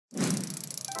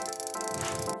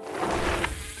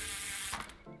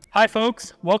Hi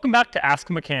folks, welcome back to Ask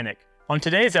a Mechanic. On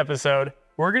today's episode,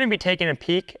 we're going to be taking a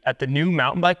peek at the new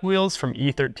mountain bike wheels from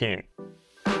E13.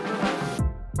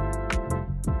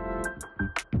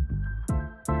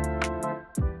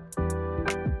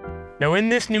 Now in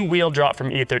this new wheel drop from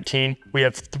E13, we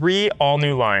have three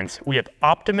all-new lines. We have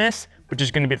Optimus, which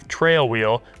is going to be the trail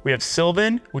wheel. We have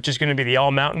Sylvan, which is going to be the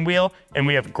all-mountain wheel. And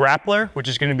we have Grappler, which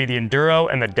is going to be the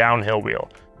enduro and the downhill wheel.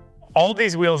 All of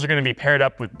these wheels are going to be paired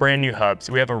up with brand new hubs.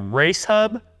 We have a race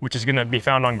hub, which is going to be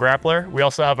found on Grappler. We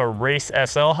also have a race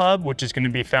SL hub, which is going to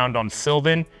be found on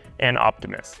Sylvan and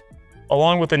Optimus.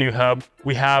 Along with the new hub,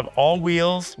 we have all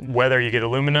wheels, whether you get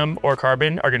aluminum or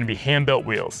carbon, are going to be hand-built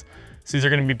wheels. So these are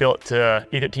going to be built to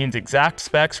E13's exact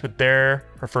specs with their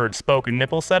preferred spoke and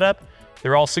nipple setup.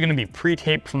 They're also going to be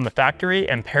pre-taped from the factory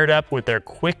and paired up with their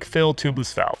quick fill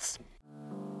tubeless valves.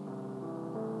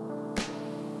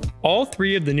 All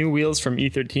three of the new wheels from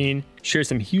E13 share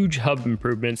some huge hub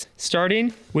improvements,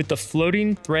 starting with the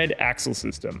floating thread axle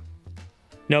system.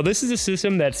 Now this is a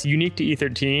system that's unique to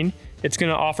E13. It's going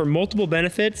to offer multiple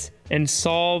benefits and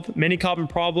solve many common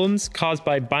problems caused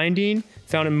by binding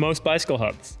found in most bicycle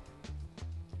hubs.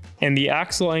 And the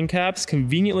axle end caps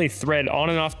conveniently thread on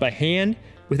and off by hand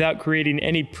without creating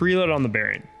any preload on the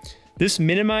bearing. This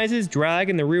minimizes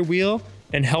drag in the rear wheel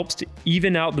and helps to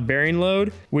even out the bearing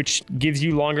load, which gives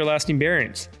you longer lasting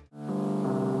bearings.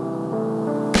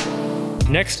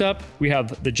 Next up, we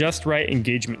have the Just Right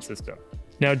engagement system.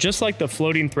 Now, just like the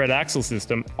floating thread axle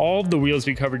system, all of the wheels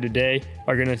we covered today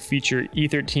are going to feature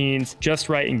E13's Just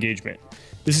Right engagement.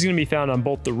 This is going to be found on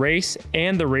both the Race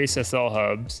and the Race SL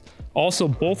hubs, also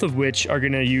both of which are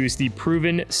going to use the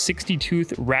proven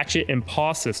 60-tooth ratchet and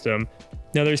paw system.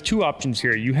 Now there's two options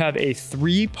here. You have a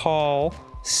 3-paw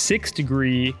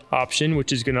 6-degree option,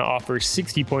 which is going to offer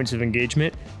 60 points of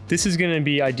engagement. This is going to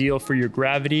be ideal for your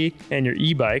gravity and your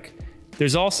e-bike.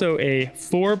 There's also a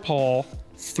 4-paw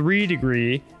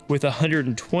 3-degree with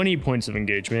 120 points of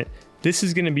engagement. This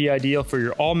is going to be ideal for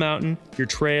your all-mountain, your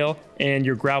trail, and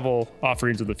your gravel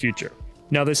offerings of the future.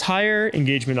 Now this higher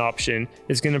engagement option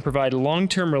is going to provide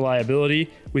long-term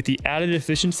reliability with the added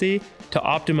efficiency to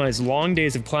optimize long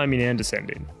days of climbing and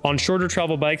descending. On shorter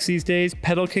travel bikes these days,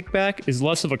 pedal kickback is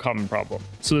less of a common problem.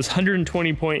 So this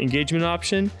 120-point engagement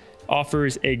option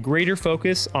offers a greater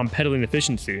focus on pedaling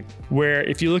efficiency, where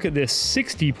if you look at this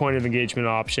 60-point of engagement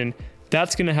option,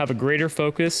 that's going to have a greater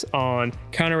focus on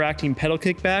counteracting pedal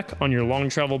kickback on your long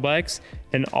travel bikes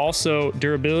and also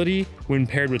durability when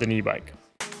paired with an e-bike.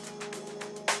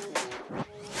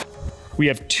 We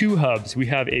have two hubs. We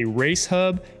have a race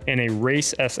hub and a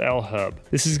race SL hub.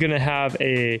 This is going to have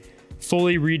a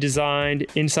fully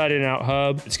redesigned inside and out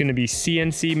hub. It's going to be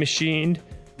CNC machined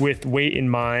with weight in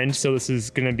mind. So this is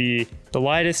going to be the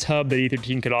lightest hub that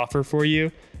E13 could offer for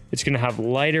you. It's going to have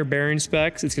lighter bearing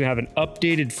specs. It's going to have an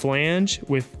updated flange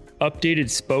with updated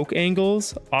spoke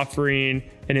angles, offering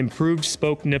an improved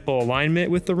spoke nipple alignment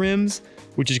with the rims,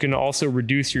 which is going to also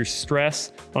reduce your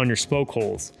stress on your spoke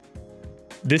holes.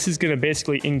 This is going to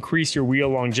basically increase your wheel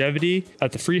longevity.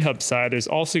 At the free hub side, there's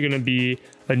also going to be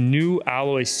a new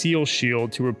alloy seal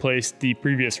shield to replace the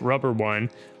previous rubber one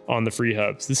on the free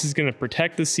hubs. This is going to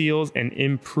protect the seals and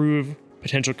improve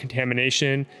potential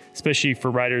contamination, especially for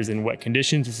riders in wet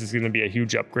conditions. This is going to be a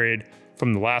huge upgrade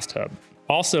from the last hub.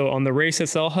 Also on the Race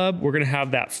SL hub, we're going to have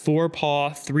that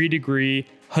 4-paw 3-degree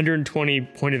 120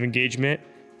 point of engagement.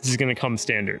 This is going to come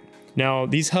standard. Now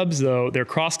these hubs though, they're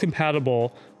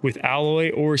cross-compatible with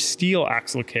alloy or steel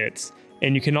axle kits,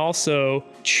 and you can also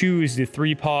choose the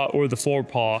 3-paw or the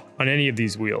 4-paw on any of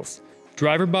these wheels.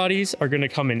 Driver bodies are going to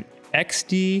come in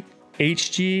XD,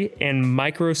 HG, and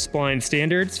micro spline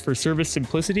standards for service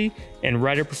simplicity and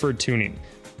rider preferred tuning.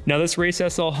 Now this Race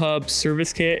SL hub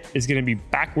service kit is going to be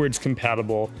backwards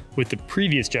compatible with the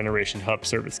previous generation hub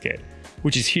service kit,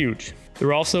 which is huge.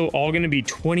 They're also all going to be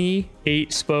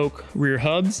 28 spoke rear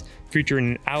hubs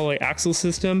featuring an alloy axle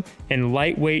system and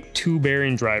lightweight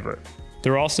 2-bearing driver.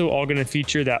 They're also all going to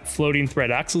feature that floating thread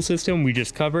axle system we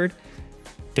just covered.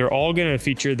 They're all going to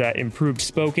feature that improved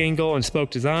spoke angle and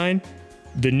spoke design,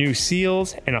 the new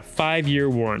seals, and a 5-year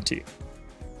warranty.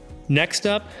 Next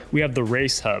up, we have the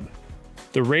Race Hub.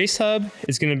 The Race Hub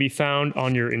is going to be found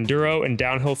on your enduro and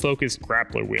downhill focused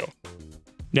Grappler wheel.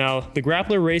 Now, the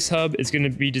Grappler Race Hub is going to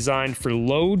be designed for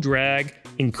low drag,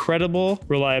 incredible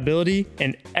reliability,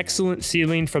 and excellent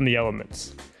sealing from the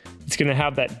elements. It's going to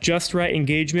have that Just Right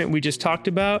engagement we just talked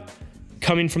about,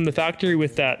 coming from the factory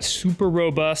with that super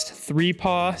robust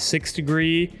 3-paw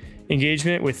 6-degree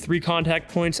engagement with 3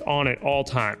 contact points on at all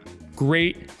time.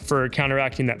 Great for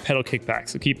counteracting that pedal kickback,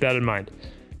 so keep that in mind.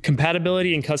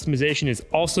 Compatibility and customization is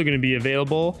also going to be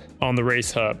available on the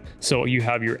race hub. So you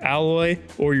have your alloy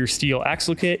or your steel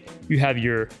axle kit, you have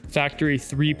your factory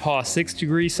 3-paw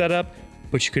 6-degree setup,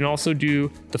 but you can also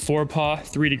do the 4-paw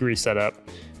 3-degree setup.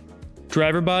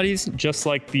 Driver bodies, just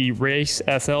like the Race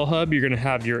SL hub, you're going to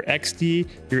have your XD,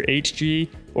 your HG,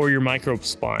 or your micro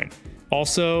spline.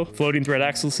 Also, floating thread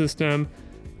axle system,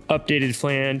 updated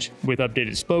flange with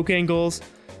updated spoke angles,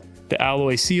 the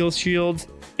alloy seal shields,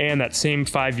 and that same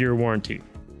 5-year warranty.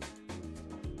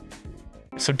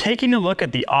 So taking a look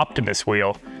at the Optimus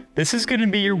wheel, this is going to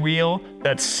be your wheel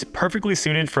that's perfectly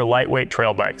suited for lightweight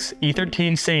trail bikes,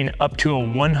 E13 saying up to a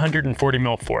 140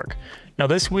 mil fork. Now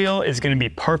this wheel is going to be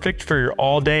perfect for your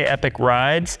all-day epic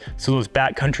rides, so those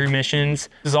backcountry missions.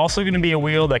 This is also going to be a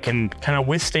wheel that can kind of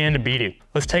withstand a beating.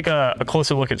 Let's take a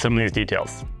closer look at some of these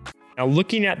details. Now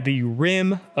looking at the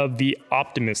rim of the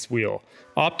Optimus wheel,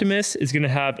 Optimus is going to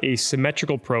have a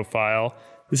symmetrical profile.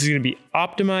 This is going to be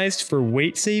optimized for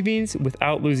weight savings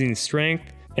without losing strength,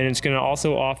 and it's going to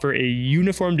also offer a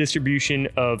uniform distribution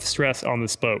of stress on the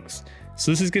spokes.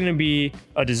 So this is going to be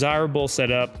a desirable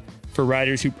setup for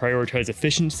riders who prioritize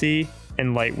efficiency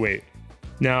and lightweight.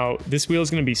 Now this wheel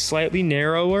is going to be slightly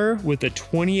narrower with a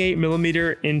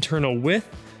 28mm internal width,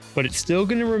 but it's still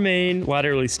going to remain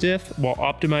laterally stiff while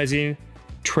optimizing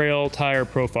trail tire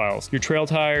profiles. Your trail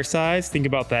tire size, think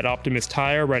about that Optimus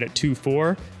tire right at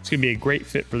 2.4. It's going to be a great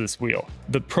fit for this wheel.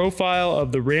 The profile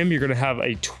of the rim, you're going to have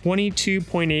a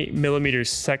 22.8mm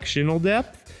sectional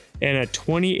depth and a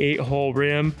 28-hole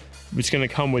rim, which is going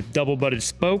to come with double-butted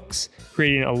spokes,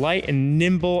 creating a light and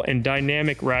nimble and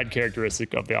dynamic ride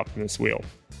characteristic of the Optimus wheel.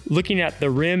 Looking at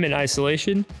the rim in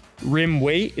isolation, rim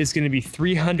weight is going to be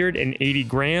 380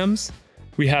 grams.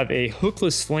 We have a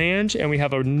hookless flange and we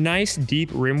have a nice deep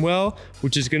rim well,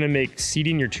 which is going to make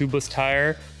seating your tubeless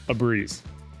tire a breeze.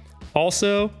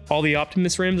 Also, all the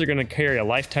Optimus rims are going to carry a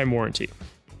lifetime warranty.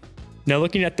 Now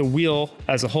looking at the wheel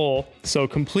as a whole, so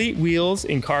complete wheels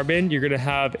in carbon, you're going to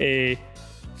have a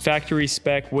factory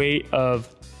spec weight of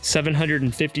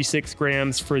 756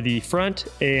 grams for the front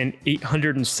and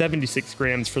 876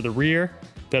 grams for the rear.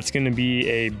 That's going to be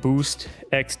a Boost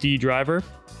XD driver.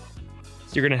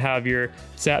 You're going to have your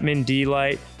Satman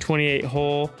D-Lite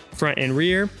 28-hole front and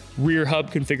rear. Rear hub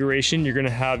configuration, you're going to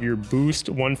have your Boost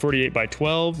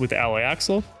 148x12 with alloy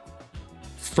axle.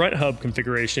 Front hub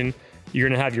configuration, you're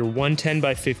going to have your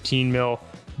 110x15mm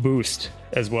Boost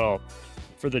as well.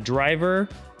 For the driver,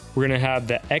 we're going to have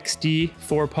the XD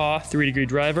 4-paw 3-degree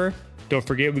driver. Don't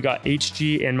forget, we got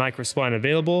HG and micro spline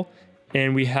available,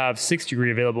 and we have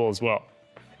 6-degree available as well.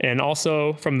 And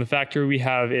also from the factory, we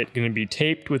have it going to be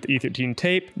taped with E13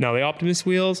 tape. Now the Optimus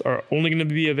wheels are only going to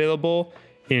be available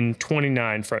in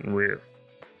 29 front and rear.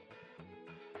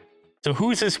 So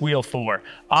who's this wheel for?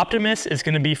 Optimus is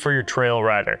going to be for your trail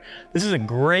rider. This is a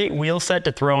great wheel set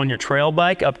to throw on your trail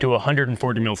bike up to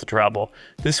 140 mils of travel.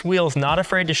 This wheel is not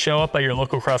afraid to show up at your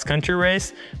local cross-country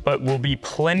race, but will be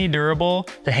plenty durable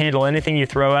to handle anything you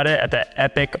throw at it at that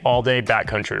epic all-day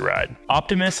backcountry ride.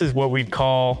 Optimus is what we'd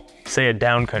call, say, a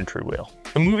downcountry wheel.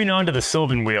 So moving on to the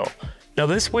Sylvan wheel. Now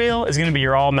this wheel is going to be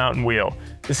your all-mountain wheel.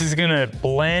 This is going to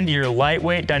blend your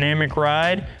lightweight dynamic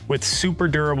ride with super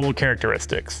durable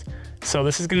characteristics. So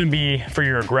this is going to be for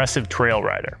your aggressive trail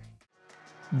rider.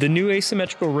 The new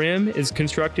asymmetrical rim is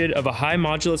constructed of a high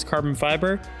modulus carbon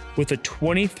fiber with a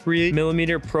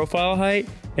 23mm profile height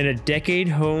and a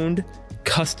decade-honed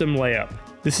custom layup.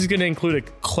 This is going to include a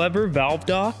clever valve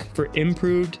dock for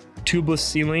improved tubeless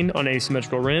sealing on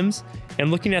asymmetrical rims. And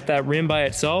looking at that rim by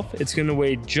itself, it's going to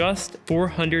weigh just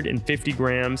 450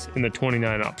 grams in the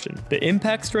 29 option. The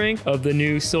impact strength of the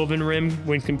new Sylvan rim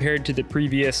when compared to the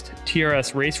previous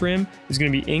TRS race rim is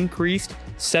going to be increased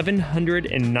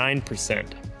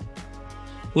 709%.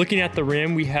 Looking at the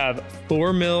rim, we have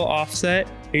 4mm offset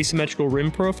asymmetrical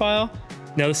rim profile.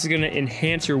 Now this is going to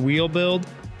enhance your wheel build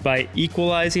by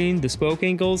equalizing the spoke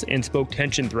angles and spoke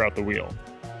tension throughout the wheel.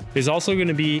 There's also going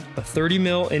to be a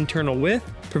 30mm internal width,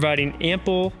 providing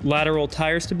ample lateral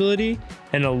tire stability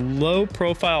and a low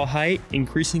profile height,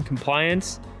 increasing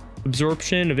compliance,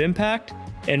 absorption of impact,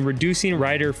 and reducing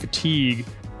rider fatigue.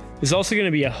 There's also going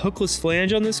to be a hookless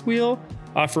flange on this wheel,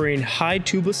 offering high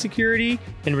tubeless security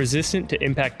and resistant to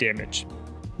impact damage.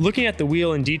 Looking at the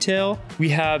wheel in detail, we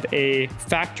have a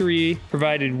factory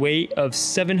provided weight of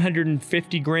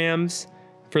 750 grams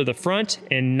for the front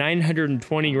and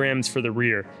 920 grams for the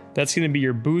rear. That's going to be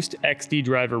your Boost XD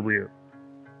driver rear.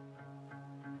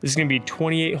 This is going to be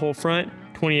 28-hole front,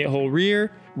 28-hole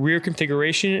rear. Rear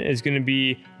configuration is going to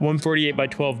be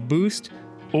 148x12 Boost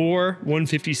or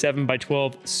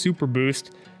 157x12 Super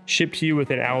Boost, shipped to you with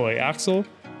an alloy axle.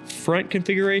 Front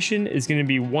configuration is going to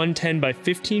be 110 by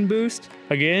 15 boost.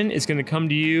 Again, it's going to come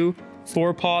to you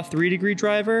 4-paw 3-degree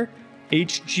driver,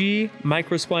 HG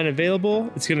microspline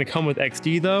available. It's going to come with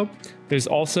XD though. There's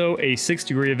also a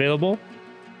 6-degree available.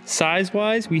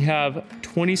 Size-wise, we have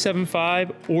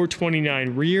 27.5 or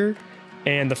 29 rear,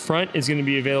 and the front is going to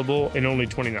be available in only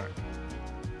 29.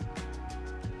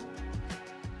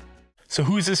 So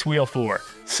who's this wheel for?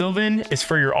 Sylvan is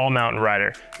for your all-mountain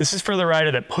rider. This is for the rider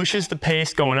that pushes the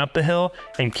pace going up the hill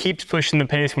and keeps pushing the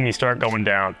pace when you start going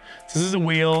down. So this is a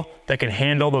wheel that can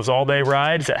handle those all-day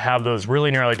rides that have those really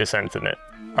gnarly descents in it.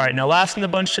 All right, now last in the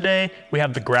bunch today, we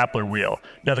have the Grappler wheel.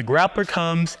 Now the Grappler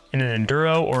comes in an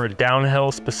enduro or a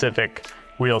downhill specific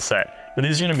wheel set. But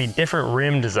these are gonna be different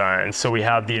rim designs. So we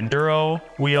have the enduro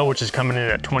wheel, which is coming in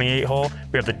at 28 hole.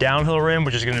 We have the downhill rim,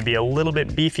 which is gonna be a little bit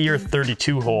beefier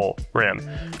 32 hole rim.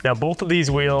 Now both of these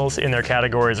wheels in their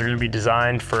categories are gonna be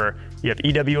designed for, you have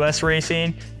EWS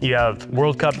racing, you have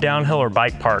World Cup downhill or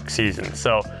bike park season.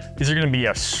 So these are gonna be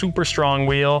a super strong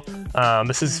wheel.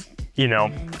 This is, you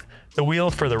know, the wheel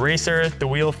for the racer, the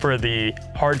wheel for the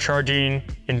hard charging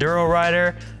enduro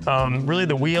rider, really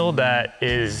the wheel that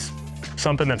is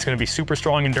something that's going to be super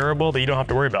strong and durable that you don't have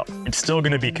to worry about. It's still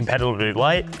going to be competitively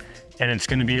light, and it's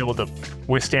going to be able to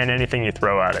withstand anything you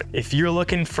throw at it. If you're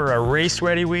looking for a race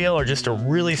ready wheel or just a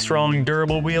really strong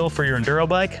durable wheel for your enduro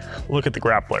bike, look at the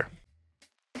Grappler.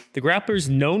 The Grappler is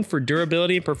known for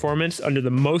durability and performance under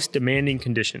the most demanding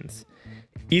conditions.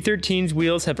 E13's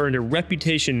wheels have earned a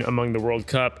reputation among the World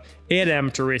Cup and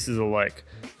amateur races alike.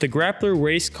 The Grappler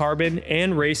race carbon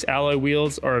and race alloy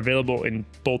wheels are available in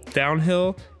both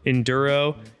downhill,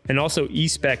 enduro, and also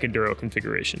E-Spec enduro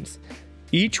configurations.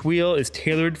 Each wheel is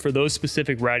tailored for those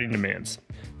specific riding demands.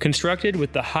 Constructed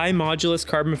with the high modulus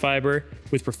carbon fiber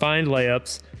with refined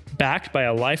layups, backed by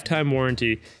a lifetime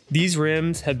warranty, these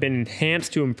rims have been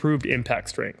enhanced to improved impact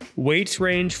strength. Weights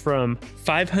range from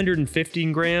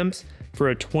 515 grams for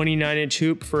a 29-inch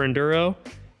hoop for enduro,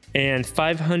 and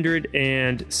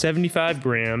 575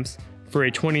 grams for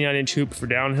a 29-inch hoop for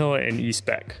downhill and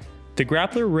E-Spec. The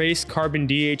Grappler Race Carbon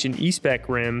DH and E-Spec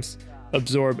rims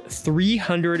absorb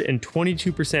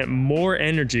 322% more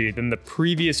energy than the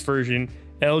previous version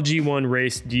LG1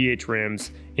 Race DH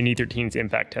rims in E13's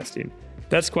impact testing.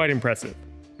 That's quite impressive.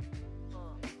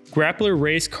 Grappler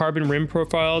Race carbon rim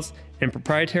profiles and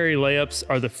proprietary layups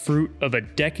are the fruit of a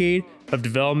decade of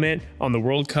development on the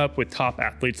World Cup with top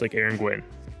athletes like Aaron Gwin.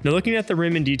 Now looking at the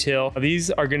rim in detail,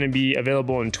 these are going to be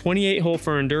available in 28 hole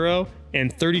for enduro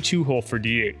and 32 hole for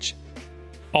DH.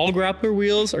 All Grappler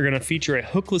wheels are going to feature a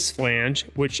hookless flange,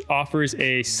 which offers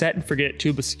a set and forget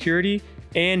tubeless security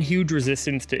and huge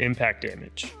resistance to impact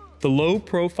damage. The low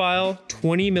profile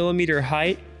 20mm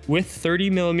height with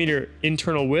 30mm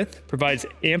internal width provides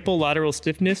ample lateral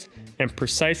stiffness and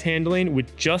precise handling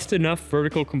with just enough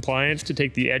vertical compliance to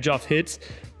take the edge off hits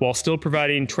while still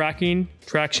providing tracking,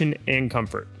 traction, and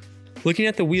comfort. Looking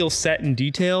at the wheel set in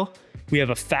detail, we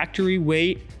have a factory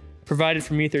weight provided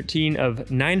from E13 of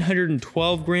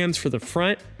 912 grams for the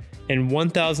front and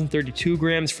 1,032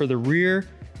 grams for the rear.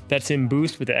 That's in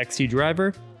boost with the XT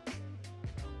driver.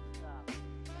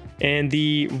 And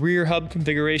the rear hub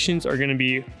configurations are going to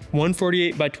be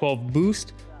 148 by 12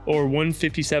 boost or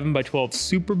 157 by 12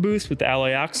 super boost with the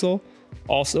alloy axle.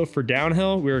 Also for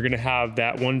downhill, we're going to have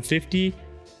that 150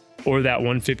 or that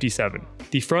 157.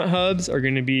 The front hubs are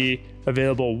going to be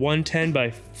available 110 by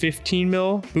 15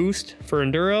 mil boost for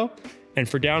enduro, and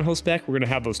for downhill spec, we're going to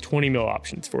have those 20 mil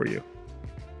options for you.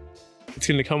 It's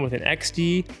going to come with an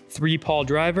XD 3-paw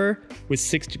driver with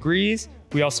 6 degrees.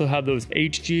 We also have those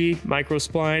HG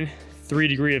microspline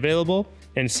 3-degree available,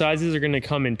 and sizes are going to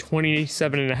come in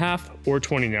 27.5 or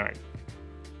 29.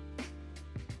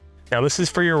 Now this is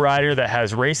for your rider that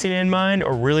has racing in mind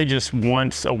or really just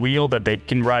wants a wheel that they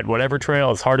can ride whatever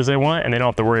trail as hard as they want and they don't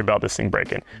have to worry about this thing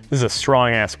breaking. This is a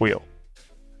strong ass wheel.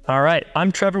 All right,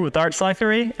 I'm Trevor with Art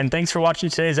Cyclery, and thanks for watching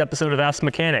today's episode of Ask the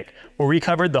Mechanic, where we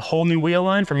covered the whole new wheel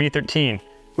line from E13.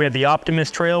 We had the Optimus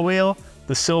trail wheel,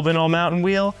 the Sylvan all-mountain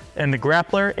wheel, and the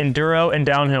Grappler enduro and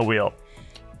downhill wheel.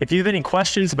 If you have any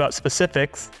questions about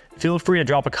specifics, feel free to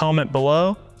drop a comment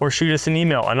below or shoot us an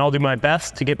email, and I'll do my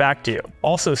best to get back to you.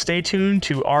 Also, stay tuned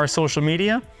to our social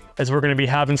media, as we're going to be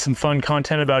having some fun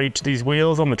content about each of these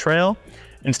wheels on the trail.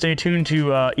 And stay tuned to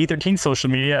E13 social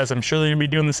media, as I'm sure they're going to be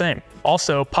doing the same.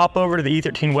 Also, pop over to the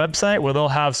E13 website where they'll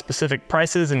have specific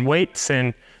prices and weights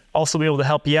and also be able to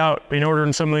help you out in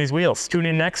ordering some of these wheels. Tune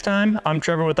in next time. I'm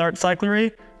Trevor with Art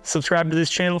Cyclery. Subscribe to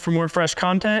this channel for more fresh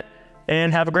content,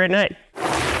 and have a great night.